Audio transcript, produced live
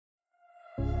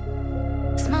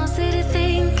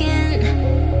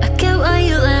why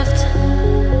you left.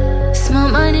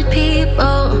 Small-minded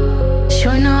people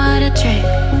sure know how to trick.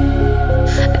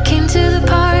 I came to the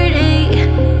party,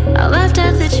 I laughed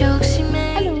at the jokes you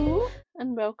made. Hello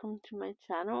and welcome to my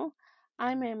channel.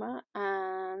 I'm Emma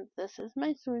and this is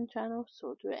my sewing channel,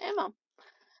 Sew Do It Emma.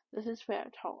 This is where I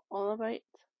talk all about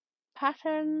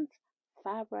patterns,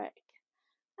 fabric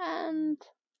and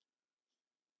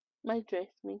my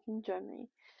dressmaking journey.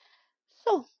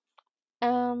 So,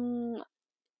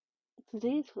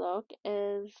 today's vlog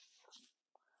is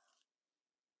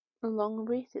long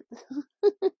awaited.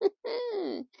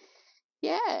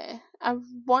 Yeah, I've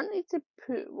wanted to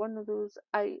put one of those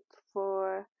out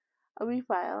for a wee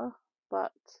while,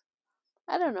 but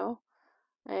I don't know.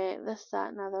 This,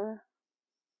 that, and other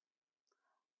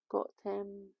got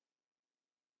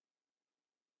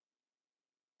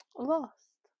lost.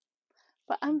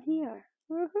 But I'm here.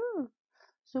 Woohoo!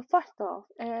 So first off,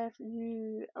 if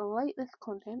you like this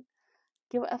content,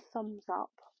 give it a thumbs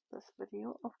up. This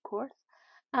video, of course.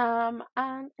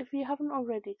 And if you haven't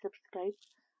already subscribed,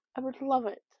 I would love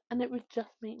it, and it would just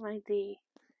make my day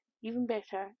even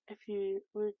better if you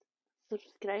would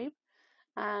subscribe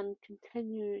and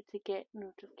continue to get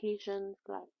notifications,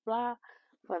 blah blah,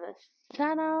 for this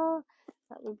channel.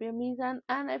 That would be amazing.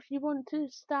 And if you want to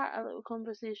start a little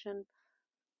conversation,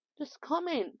 just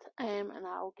comment and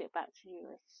I'll get back to you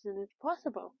as soon as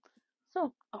possible.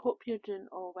 So I hope you're doing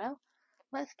all well.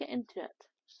 Let's get into it.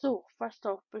 So first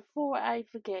off, before I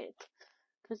forget,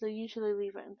 because I usually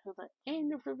leave it until the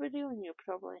end of the video and you're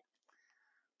probably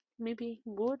maybe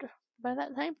bored by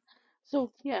that time.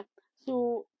 So yeah,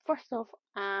 so first off,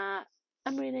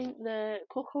 I'm wearing the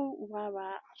Coco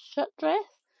Wawa shirt dress.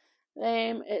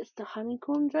 It's the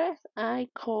honeycomb dress. I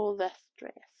call this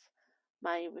dress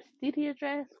my wisteria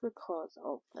dress because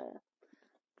of the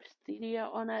wisteria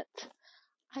on it.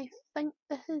 I think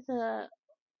this is a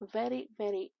very,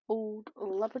 very old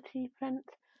Liberty print.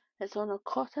 It's on a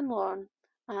cotton lawn,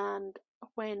 and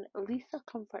when Lisa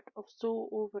Comfort of Sew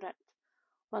Over It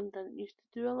London used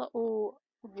to do a little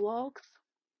vlogs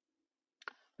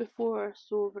before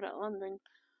Sew Over It London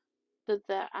did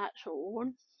the actual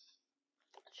one,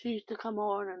 she used to come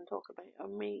on and talk about her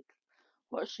makes,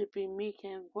 what she'd been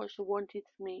making, what she wanted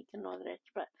to make, and all the rest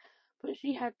of it. But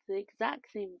she had the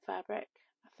exact same fabric,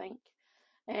 I think.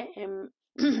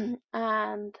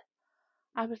 And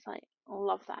I was like, I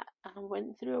love that. And I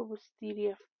went through a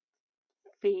wisteria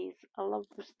phase. I love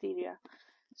wisteria.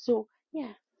 So,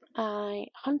 yeah, I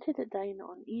hunted it down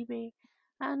on eBay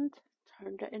and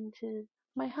turned it into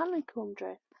my honeycomb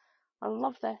dress. I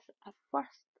love this. I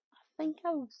think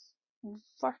I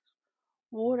first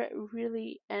wore it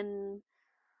really in,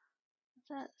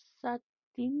 was it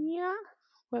Sardinia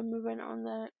when we went on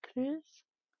the cruise?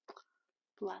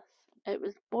 Bliss. It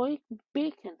was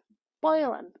bacon,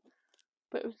 boiling,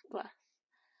 but it was bliss.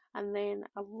 And then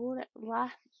I wore it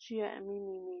last year at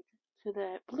Mimi to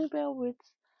the Bluebell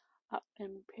Woods up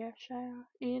in Perthshire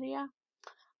area,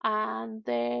 and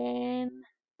then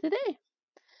today,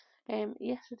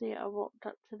 yesterday I walked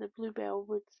up to the Bluebell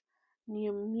Woods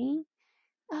near me.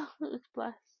 Oh, it was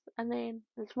bliss. And then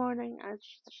this morning I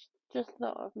just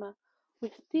thought of my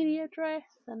wisteria dress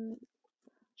and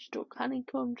stroke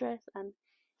honeycomb dress, and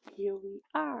here we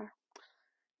are.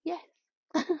 Yes.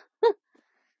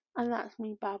 And that's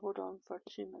me babbled on for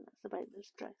 2 minutes about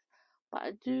this dress. But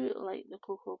I do like the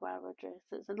Coco Wawa dress.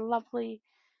 It's a lovely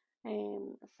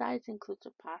size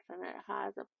inclusive pattern. It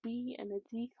has a B and a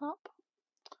D cup,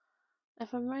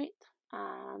 if I'm right,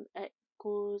 and it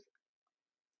goes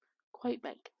quite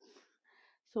big.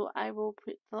 So I will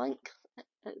put the links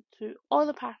to all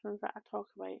the patterns that I talk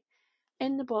about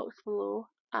in the box below,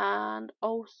 and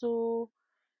also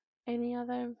any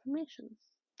other information.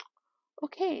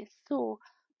 Okay, so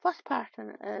first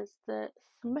pattern is the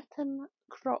Smitten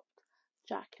cropped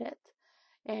jacket.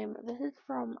 This is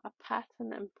from a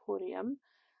pattern emporium.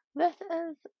 This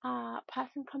is a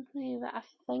pattern company that I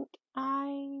think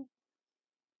I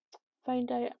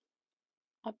found out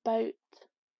about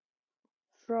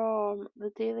from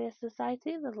the Dahlia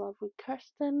Society, the lovely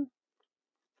Kirsten.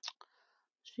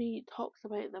 She talks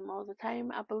about them all the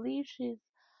time. I believe she's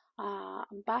an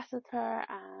ambassador,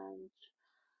 and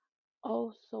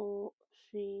also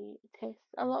she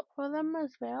tests a lot for them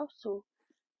as well. So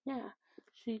yeah,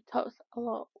 she talks a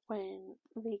lot when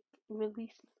they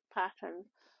release patterns.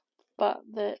 But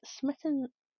the Smitten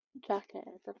jacket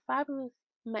is a fabulous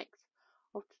mix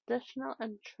of traditional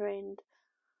and trend,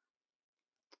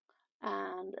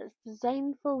 and it's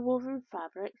designed for woven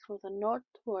fabrics with a nod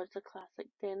towards a classic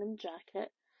denim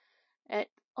jacket. It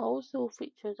also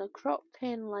features a cropped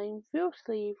hemline full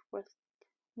sleeve with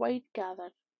wide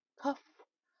gathered cuff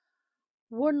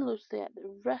worn loosely at the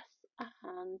wrist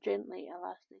and gently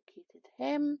elasticated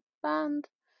hemband.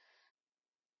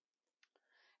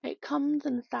 It comes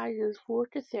in sizes 4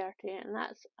 to 30, and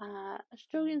that's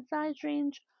Australian size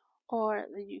range or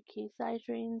the UK size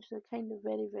range. They're kind of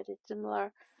very, very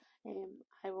similar.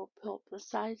 I will put the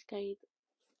size guide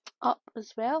up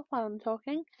as well while I'm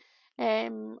talking.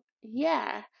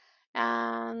 Yeah,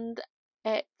 and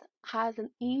it has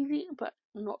an easy but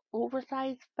not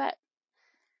oversized fit,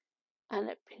 and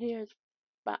it pairs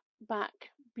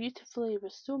back beautifully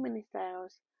with so many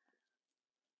styles.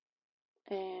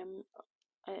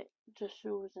 It just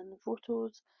shows in the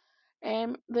photos.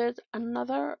 There's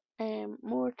another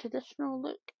more traditional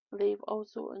look. They've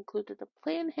also included a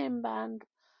plain hemband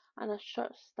and a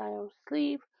shirt style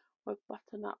sleeve with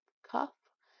button up cuff,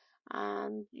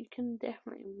 and you can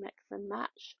definitely mix and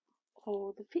match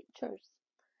all the features.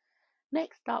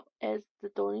 Next up is the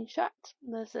Donny shirt.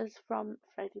 This is from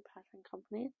Friday Pattern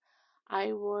Company.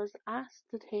 I was asked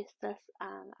to test this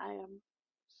and I am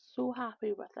so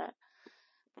happy with it.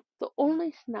 The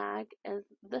only snag is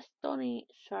this Donny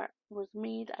shirt was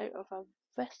made out of a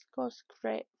viscose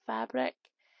crepe fabric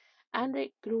and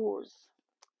it grows.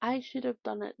 I should have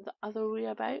done it the other way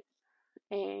about,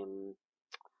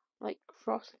 like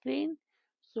frost grain,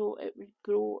 so it would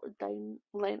grow down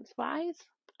lengthwise.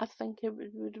 I think it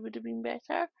would have been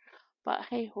better, but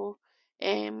hey ho.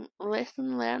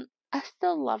 Lesson learned. I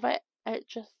still love it. It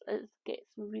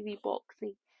gets really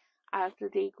boxy as the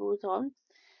day goes on.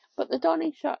 But the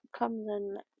Donny shirt comes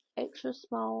in extra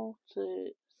small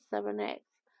to 7X.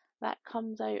 That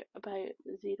comes out about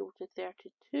 0 to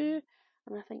 32,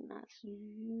 and I think that's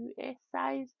US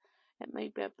size. It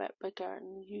might be a bit bigger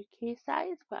in UK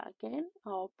size, but again,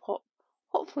 I'll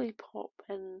hopefully pop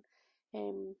in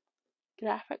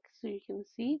graphics so you can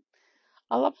see.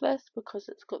 I love this because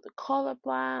it's got the collar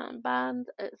band.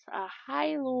 It's a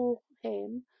high-low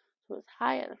hem, so it's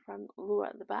high at the front, low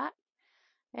at the back.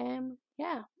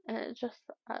 Yeah, and it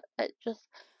just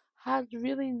has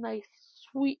really nice,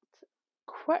 sweet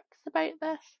quirks about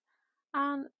this,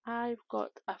 and I've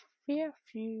got a fair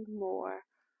few more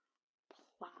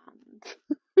planned.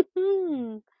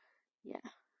 Yeah,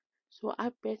 so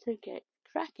I better get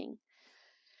cracking.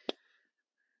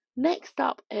 Next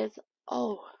up is,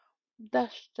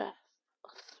 this just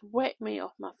swept me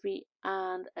off my feet,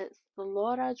 and it's the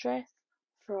Laura dress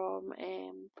from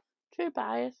True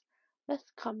Bias. This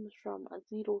comes from a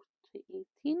 0 to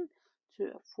 18 to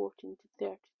a 14 to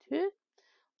 32.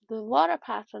 The Laura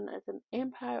pattern is an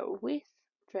empire waist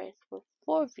dress with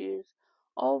 4 views.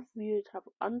 All views have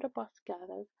underbust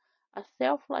gathers, a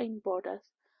self-lined bodice,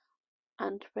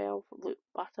 and 12 loop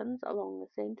buttons along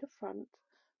the centre front.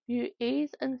 View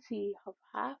A's and C have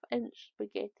half-inch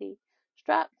spaghetti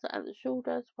straps at the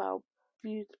shoulders, while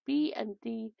views B and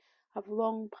D have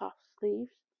long puff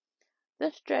sleeves.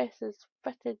 This dress is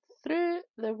fitted through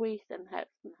the waist and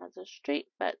hips and has a straight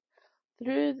fit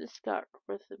through the skirt,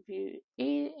 with view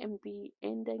A and B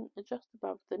ending just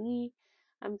above the knee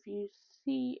and views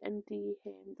C and D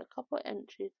hemmed a couple of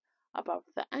inches above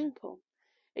the ankle.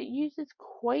 It uses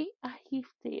quite a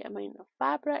hefty amount of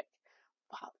fabric,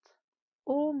 but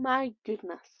oh my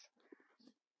goodness.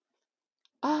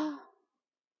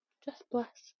 Just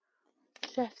bliss.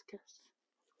 Chef's kiss.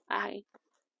 Aye,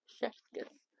 chef's kiss.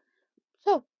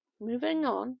 So, moving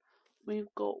on,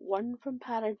 we've got one from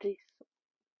Paradise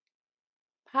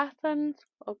Patterns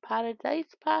or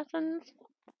Paradise Patterns.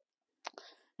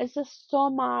 It's a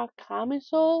Soma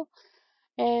camisole.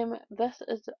 This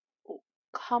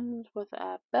comes with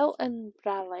a built-in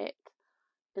bralette.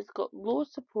 It's got low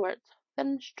support,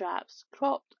 thin straps,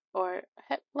 cropped or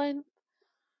hip length,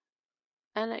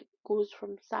 and it goes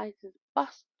from sizes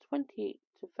bust 28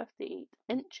 to 58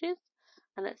 inches,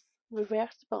 and it's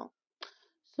reversible.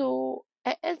 So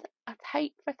it is a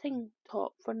tight fitting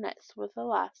top for knits with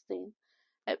elasting.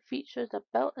 It features a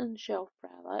built-in shelf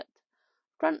bralette,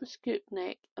 front scoop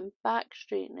neck and back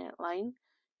straight neckline.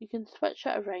 You can switch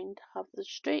it around to have the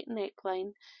straight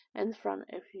neckline in front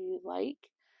if you like.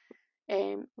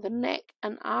 The neck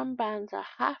and arm bands are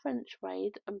 ½ inch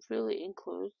wide and fully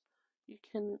enclosed. You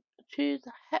can choose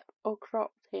hip or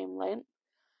cropped hem length,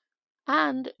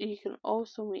 and you can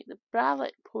also make the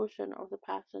bralette portion of the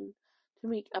pattern to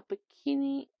make a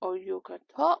bikini or yoga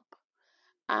top,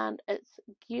 and it's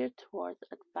geared towards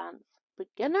advanced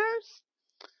beginners.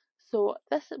 So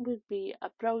this would be a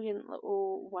brilliant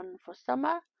little one for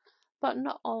summer, but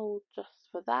not all just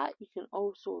for that. You can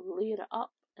also layer it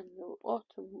up in the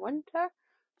autumn winter.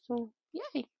 So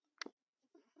yay!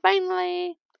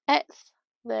 Finally, it's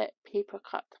the paper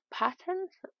cut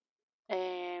patterns.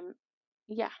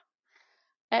 Yeah,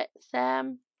 it's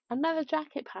another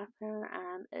jacket pattern,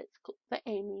 and it's called the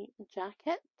Emmy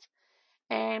jacket.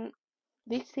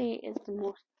 They say it's the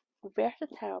most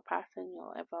versatile pattern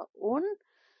you'll ever own.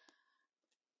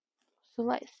 So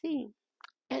let's see.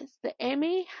 It's the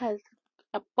Emmy, has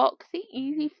a boxy,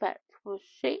 easy fit with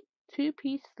shaped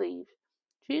two-piece sleeve.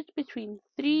 Choose between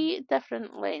 3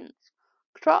 different lengths: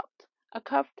 cropped, a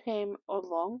curved hem, or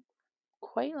long.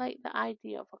 Quite like the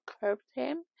idea of a curved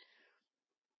hem.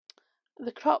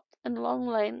 The cropped and long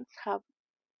lengths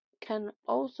can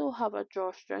also have a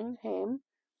drawstring hem.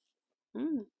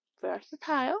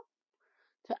 Versatile.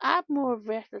 To add more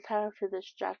versatility to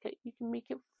this jacket, you can make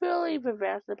it fully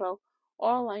reversible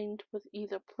or lined with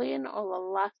either plain or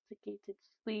elasticated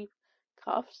sleeve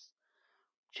cuffs.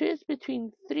 Choose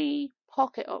between 3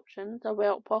 pocket options: a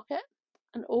welt pocket,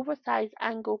 an oversized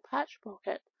angle patch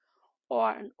pocket, or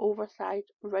an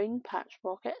oversized round patch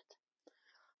pocket.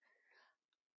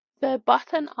 The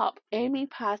button-up Emmy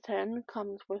pattern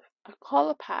comes with a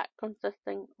collar pack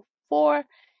consisting of 4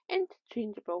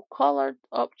 interchangeable collared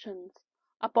options: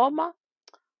 a bomber,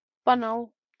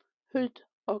 funnel, hood,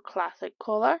 or classic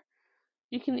collar.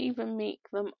 You can even make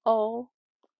them all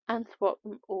and swap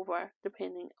them over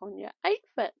depending on your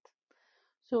outfit.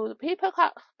 So the paper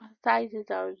cut sizes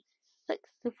are 6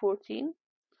 to 14,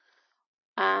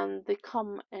 and they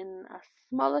come in a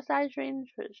smaller size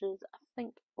range, which is I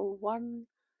think 1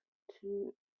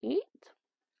 to 8.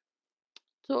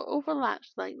 So it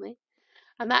overlaps slightly,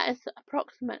 and that is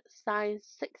approximate size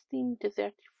 16 to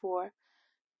 34,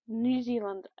 New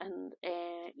Zealand and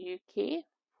UK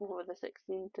for the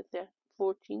 16 to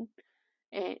 14,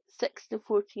 6 to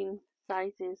 14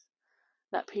 sizes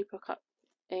that paper cut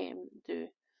do.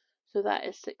 So that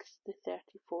is 6 to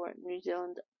 34 New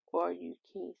Zealand or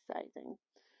UK sizing.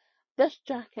 This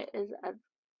jacket is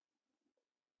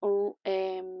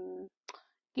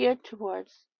geared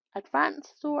towards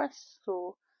advanced source,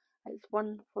 so it's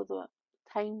one for the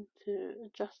time to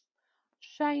just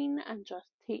shine and just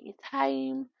take your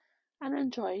time and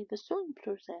enjoy the sewing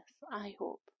process, I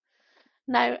hope.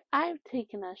 Now, I've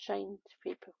taken a shine to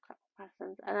paper cut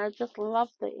patterns, and I just love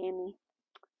the Emmy,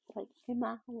 like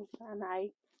Emma with an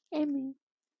I, Emmy.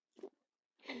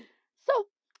 So,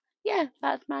 yeah,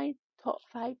 that's my top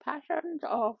 5 patterns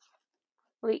of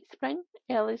late spring,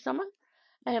 early summer.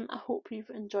 I hope you've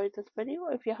enjoyed this video.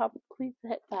 If you have, please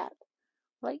hit that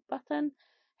like button.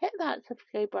 Hit that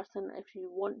subscribe button if you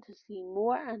want to see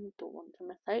more and don't want to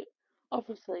miss out.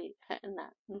 Obviously, hitting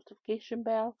that notification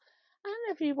bell.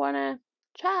 And if you want to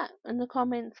chat in the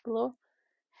comments below,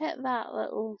 hit that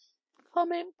little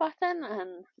comment button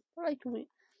and ask me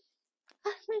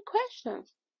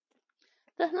questions.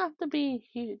 Doesn't have to be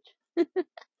huge.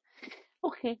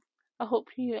 Okay, I hope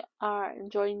you are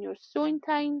enjoying your sewing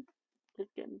time. It's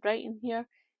getting bright in here,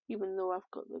 even though I've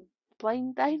got the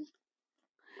blind down.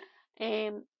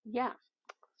 Yeah,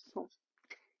 so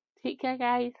take care,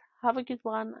 guys. Have a good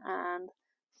one, and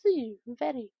see you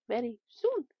very, very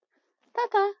soon.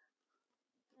 Ta-ta!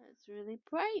 It's really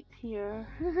bright here.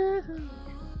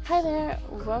 Hi there,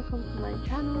 welcome to my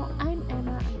channel. I'm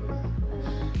Emma,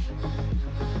 and